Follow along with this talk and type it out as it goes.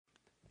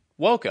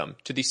Welcome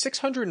to the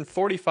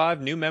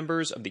 645 new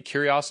members of the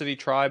Curiosity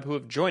Tribe who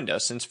have joined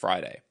us since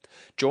Friday.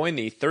 Join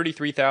the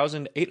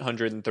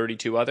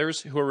 33,832 others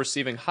who are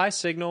receiving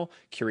high-signal,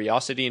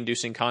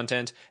 curiosity-inducing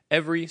content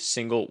every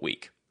single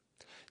week.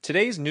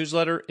 Today's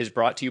newsletter is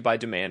brought to you by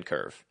Demand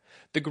Curve.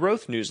 The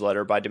Growth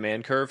newsletter by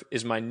Demand Curve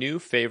is my new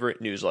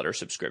favorite newsletter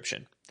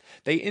subscription.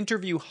 They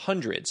interview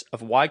hundreds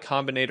of Y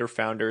Combinator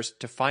founders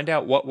to find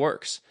out what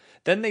works.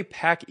 Then they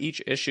pack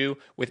each issue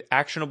with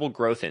actionable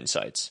growth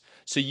insights,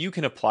 so you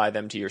can apply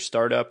them to your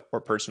startup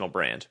or personal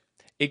brand.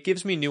 It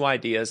gives me new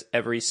ideas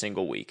every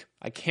single week.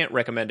 I can't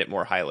recommend it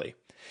more highly.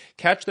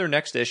 Catch their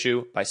next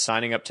issue by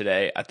signing up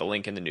today at the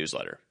link in the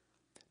newsletter.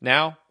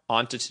 Now,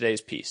 on to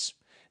today's piece,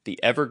 the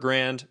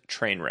Evergrande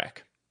train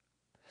wreck.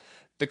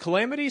 The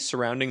calamities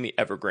surrounding the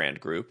Evergrande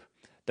Group,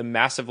 the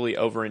massively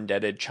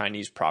over-indebted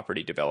Chinese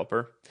property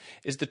developer,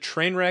 is the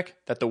train wreck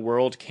that the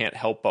world can't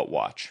help but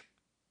watch.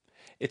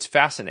 It's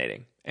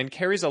fascinating and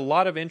carries a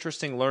lot of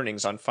interesting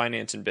learnings on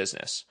finance and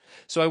business,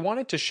 so I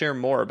wanted to share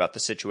more about the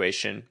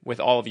situation with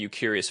all of you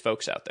curious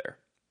folks out there.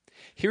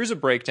 Here's a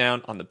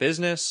breakdown on the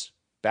business,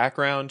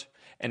 background,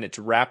 and its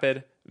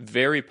rapid,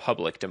 very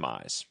public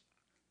demise.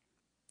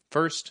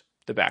 First,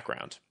 the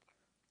background.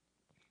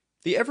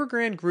 The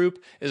Evergrande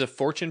Group is a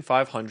Fortune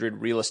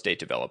 500 real estate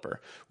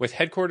developer with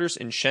headquarters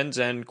in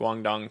Shenzhen,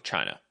 Guangdong,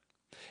 China.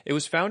 It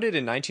was founded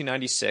in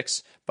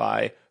 1996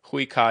 by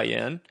Hui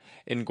Ka-yen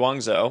in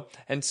Guangzhou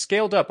and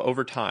scaled up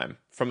over time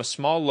from a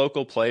small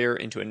local player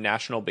into a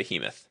national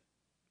behemoth.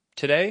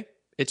 Today,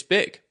 it's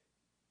big.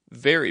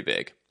 Very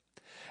big.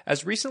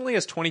 As recently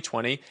as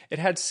 2020, it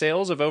had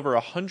sales of over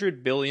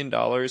 $100 billion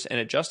and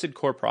adjusted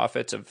core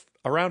profits of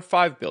around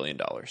 $5 billion.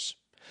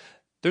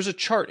 There's a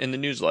chart in the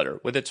newsletter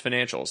with its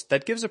financials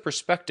that gives a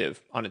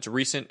perspective on its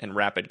recent and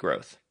rapid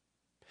growth.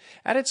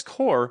 At its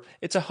core,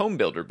 it's a home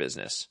builder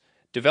business,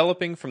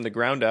 developing from the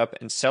ground up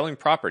and selling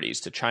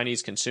properties to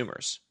Chinese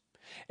consumers.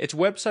 Its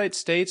website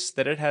states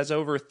that it has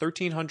over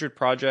 1,300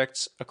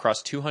 projects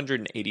across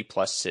 280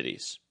 plus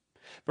cities.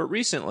 But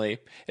recently,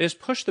 it has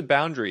pushed the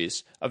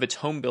boundaries of its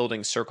home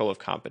building circle of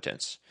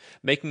competence,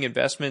 making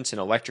investments in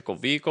electrical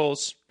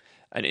vehicles,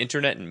 an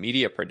internet and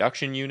media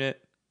production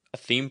unit, a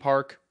theme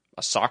park,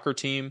 a soccer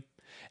team,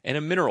 and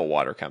a mineral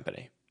water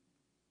company.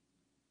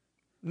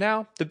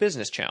 Now, the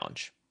business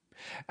challenge.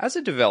 As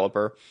a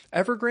developer,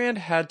 Evergrande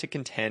had to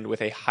contend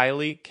with a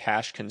highly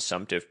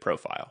cash-consumptive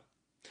profile.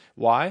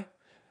 Why?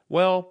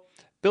 Well,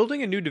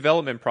 building a new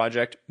development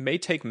project may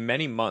take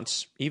many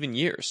months, even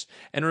years,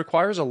 and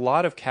requires a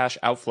lot of cash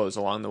outflows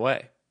along the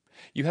way.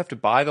 You have to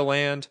buy the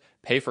land,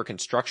 pay for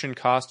construction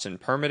costs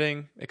and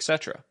permitting,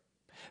 etc.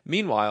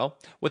 Meanwhile,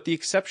 with the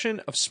exception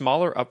of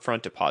smaller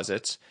upfront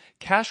deposits,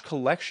 cash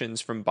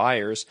collections from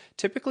buyers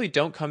typically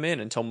don't come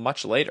in until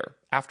much later,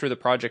 after the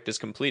project is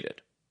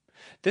completed.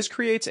 This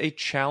creates a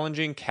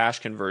challenging cash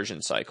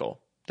conversion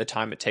cycle, the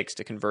time it takes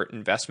to convert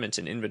investments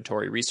and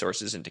inventory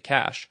resources into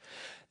cash,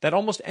 that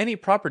almost any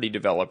property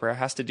developer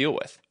has to deal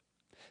with.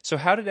 So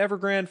how did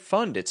Evergrande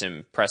fund its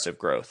impressive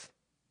growth?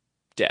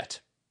 Debt.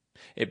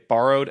 It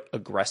borrowed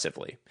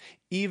aggressively,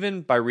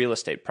 even by real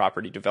estate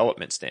property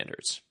development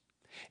standards.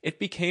 It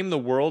became the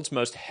world's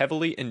most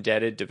heavily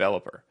indebted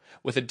developer,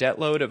 with a debt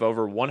load of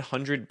over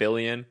 $100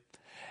 billion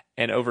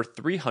and over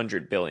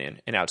 $300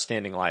 billion in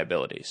outstanding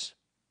liabilities.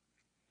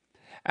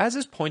 As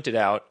is pointed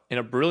out in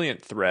a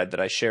brilliant thread that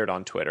I shared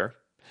on Twitter,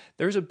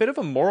 there's a bit of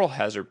a moral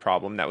hazard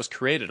problem that was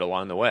created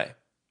along the way.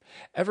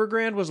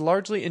 Evergrande was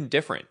largely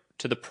indifferent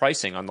to the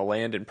pricing on the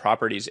land and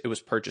properties it was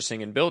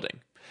purchasing and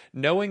building,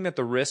 knowing that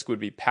the risk would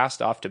be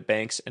passed off to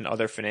banks and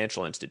other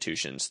financial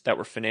institutions that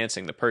were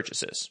financing the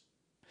purchases.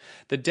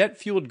 The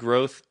debt-fueled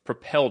growth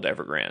propelled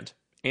Evergrande,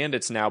 and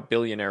its now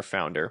billionaire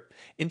founder,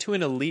 into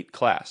an elite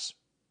class.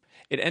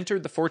 It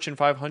entered the Fortune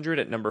 500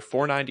 at number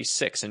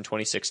 496 in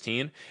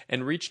 2016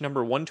 and reached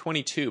number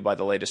 122 by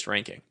the latest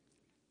ranking.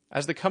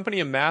 As the company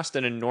amassed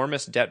an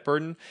enormous debt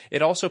burden,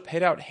 it also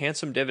paid out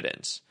handsome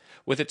dividends,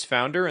 with its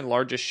founder and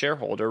largest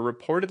shareholder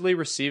reportedly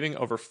receiving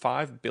over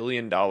 $5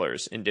 billion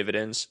in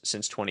dividends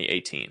since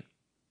 2018.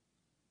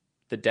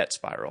 The debt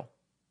spiral.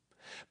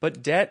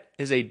 But debt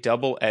is a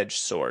double-edged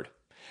sword,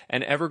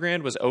 and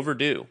Evergrande was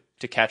overdue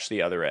to catch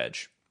the other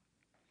edge.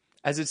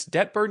 As its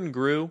debt burden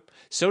grew,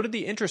 so did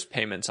the interest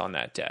payments on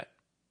that debt.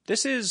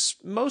 This is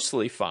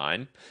mostly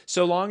fine,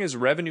 so long as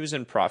revenues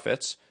and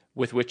profits,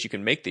 with which you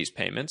can make these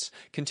payments,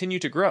 continue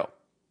to grow.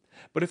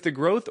 But if the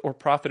growth or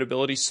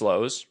profitability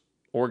slows,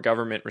 or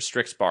government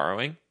restricts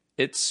borrowing,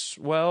 it's,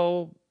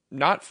 well,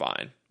 not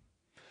fine.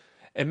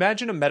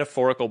 Imagine a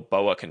metaphorical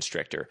boa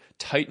constrictor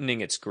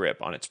tightening its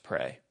grip on its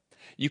prey.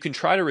 You can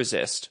try to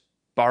resist,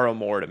 borrow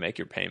more to make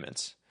your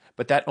payments,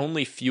 but that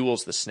only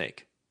fuels the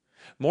snake.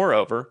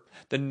 Moreover,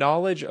 the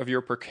knowledge of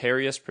your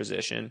precarious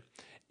position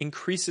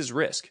increases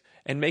risk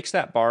and makes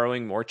that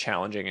borrowing more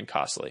challenging and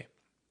costly.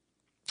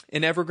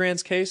 In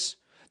Evergrande's case,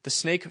 the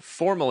snake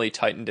formally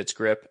tightened its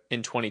grip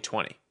in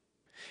 2020.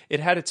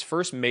 It had its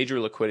first major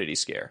liquidity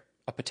scare,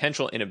 a a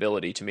potential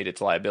inability to meet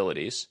its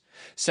liabilities,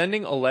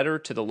 sending a letter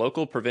to the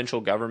local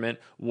provincial government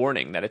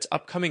warning that its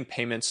upcoming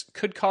payments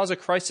could cause a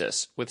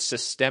crisis with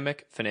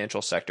systemic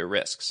financial sector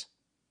risks.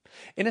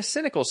 In a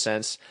cynical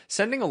sense,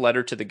 sending a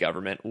letter to the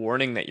government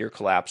warning that your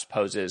collapse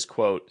poses,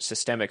 quote,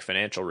 systemic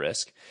financial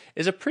risk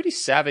is a pretty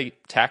savvy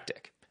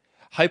tactic.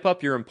 Hype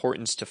up your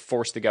importance to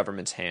force the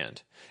government's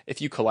hand.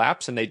 If you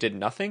collapse and they did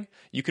nothing,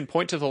 you can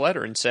point to the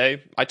letter and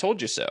say, I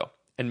told you so,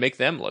 and make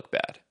them look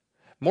bad.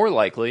 More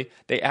likely,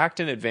 they act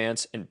in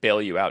advance and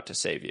bail you out to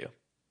save you.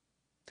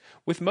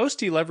 With most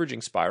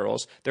deleveraging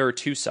spirals, there are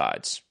two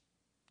sides.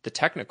 The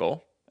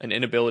technical, an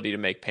inability to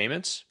make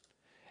payments,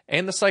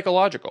 and the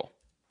psychological,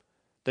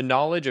 the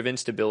knowledge of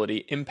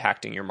instability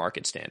impacting your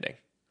market standing.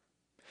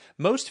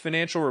 Most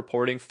financial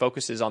reporting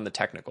focuses on the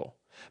technical,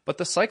 but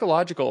the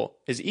psychological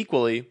is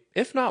equally,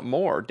 if not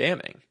more,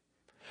 damning.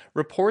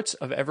 Reports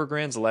of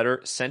Evergrande's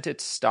letter sent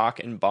its stock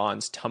and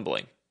bonds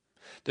tumbling.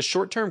 The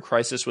short-term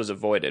crisis was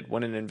avoided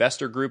when an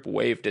investor group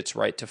waived its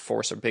right to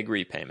force a big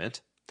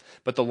repayment,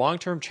 but the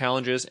long-term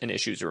challenges and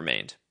issues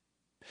remained.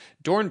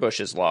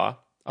 Dornbusch's law,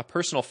 a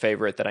personal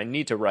favorite that I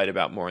need to write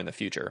about more in the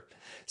future,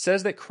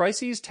 says that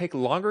crises take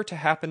longer to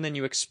happen than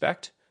you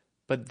expect,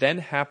 but then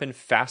happen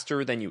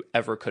faster than you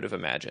ever could have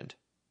imagined.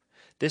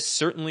 This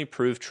certainly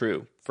proved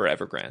true for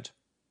Evergrande.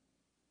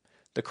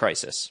 The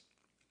crisis.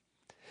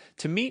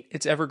 To meet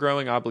its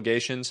ever-growing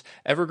obligations,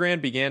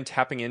 Evergrande began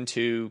tapping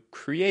into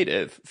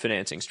creative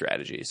financing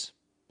strategies.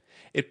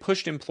 It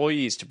pushed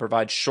employees to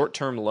provide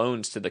short-term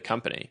loans to the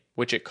company,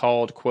 which it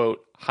called,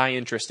 quote,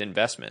 high-interest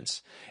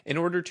investments, in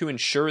order to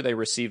ensure they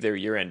receive their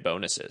year-end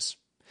bonuses.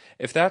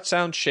 If that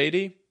sounds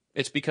shady,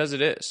 it's because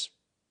it is.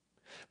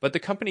 But the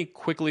company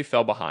quickly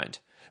fell behind,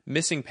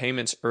 missing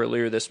payments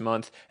earlier this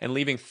month and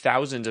leaving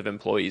thousands of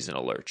employees in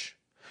a lurch.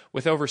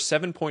 With over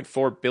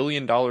 $7.4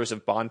 billion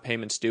of bond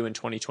payments due in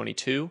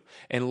 2022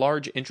 and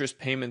large interest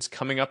payments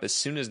coming up as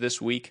soon as this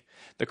week,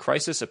 the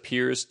crisis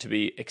appears to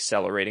be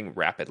accelerating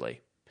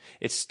rapidly.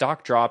 Its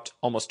stock dropped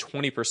almost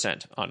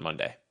 20% on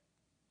Monday.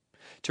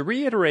 To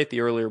reiterate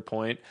the earlier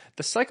point,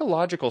 the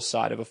psychological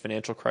side of a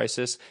financial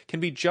crisis can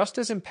be just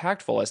as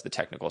impactful as the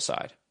technical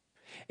side.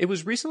 It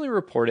was recently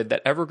reported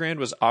that Evergrande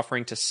was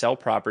offering to sell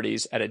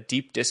properties at a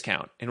deep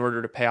discount in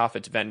order to pay off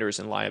its vendors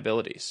and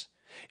liabilities,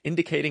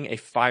 indicating a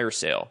fire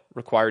sale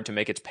required to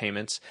make its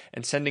payments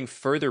and sending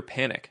further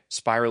panic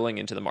spiraling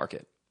into the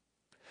market.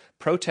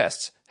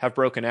 Protests have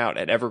broken out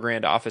at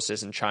Evergrande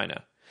offices in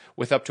China,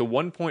 with up to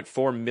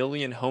 1.4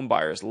 million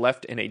homebuyers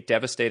left in a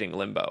devastating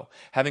limbo,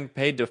 having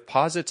paid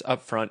deposits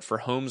up front for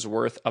homes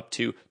worth up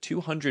to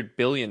 $200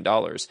 billion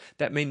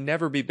that may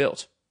never be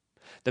built.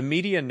 The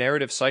media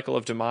narrative cycle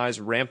of demise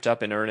ramped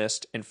up in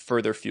earnest and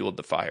further fueled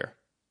the fire.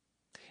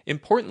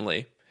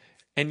 Importantly,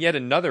 and yet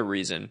another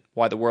reason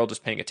why the world is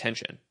paying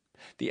attention,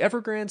 the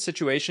Evergrande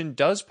situation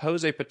does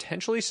pose a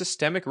potentially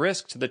systemic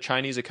risk to the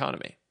Chinese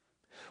economy.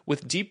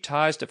 With deep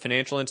ties to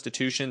financial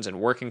institutions and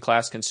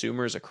working-class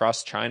consumers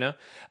across China,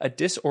 a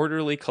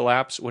disorderly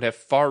collapse would have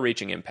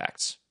far-reaching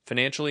impacts,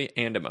 financially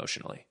and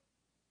emotionally.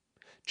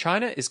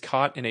 China is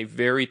caught in a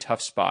very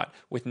tough spot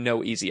with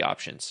no easy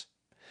options.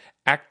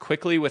 Act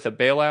quickly with a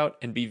bailout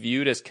and be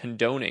viewed as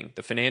condoning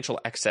the financial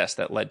excess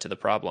that led to the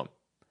problem.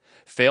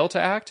 Fail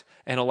to act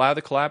and allow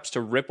the collapse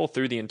to ripple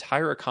through the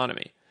entire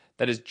economy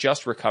that is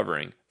just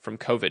recovering from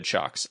COVID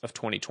shocks of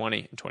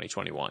 2020 and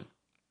 2021.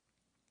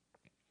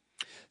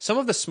 Some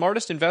of the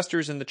smartest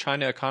investors in the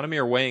China economy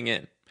are weighing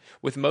in,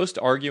 with most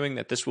arguing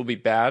that this will be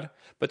bad,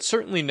 but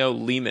certainly no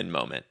Lehman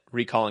moment,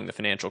 recalling the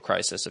financial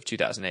crisis of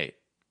 2008.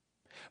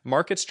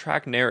 Markets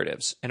track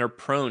narratives and are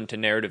prone to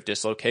narrative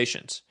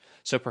dislocations,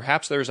 so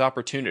perhaps there is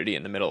opportunity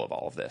in the middle of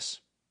all of this.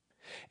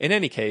 In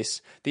any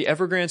case, the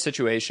Evergrande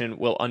situation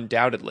will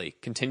undoubtedly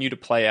continue to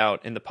play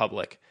out in the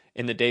public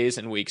in the days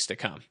and weeks to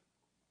come.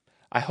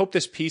 I hope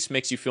this piece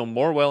makes you feel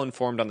more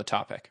well-informed on the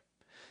topic.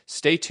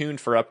 Stay tuned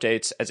for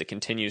updates as it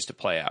continues to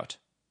play out.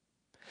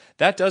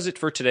 That does it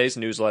for today's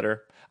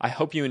newsletter. I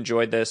hope you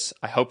enjoyed this.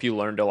 I hope you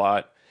learned a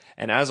lot.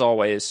 And as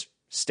always,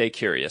 stay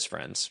curious,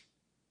 friends.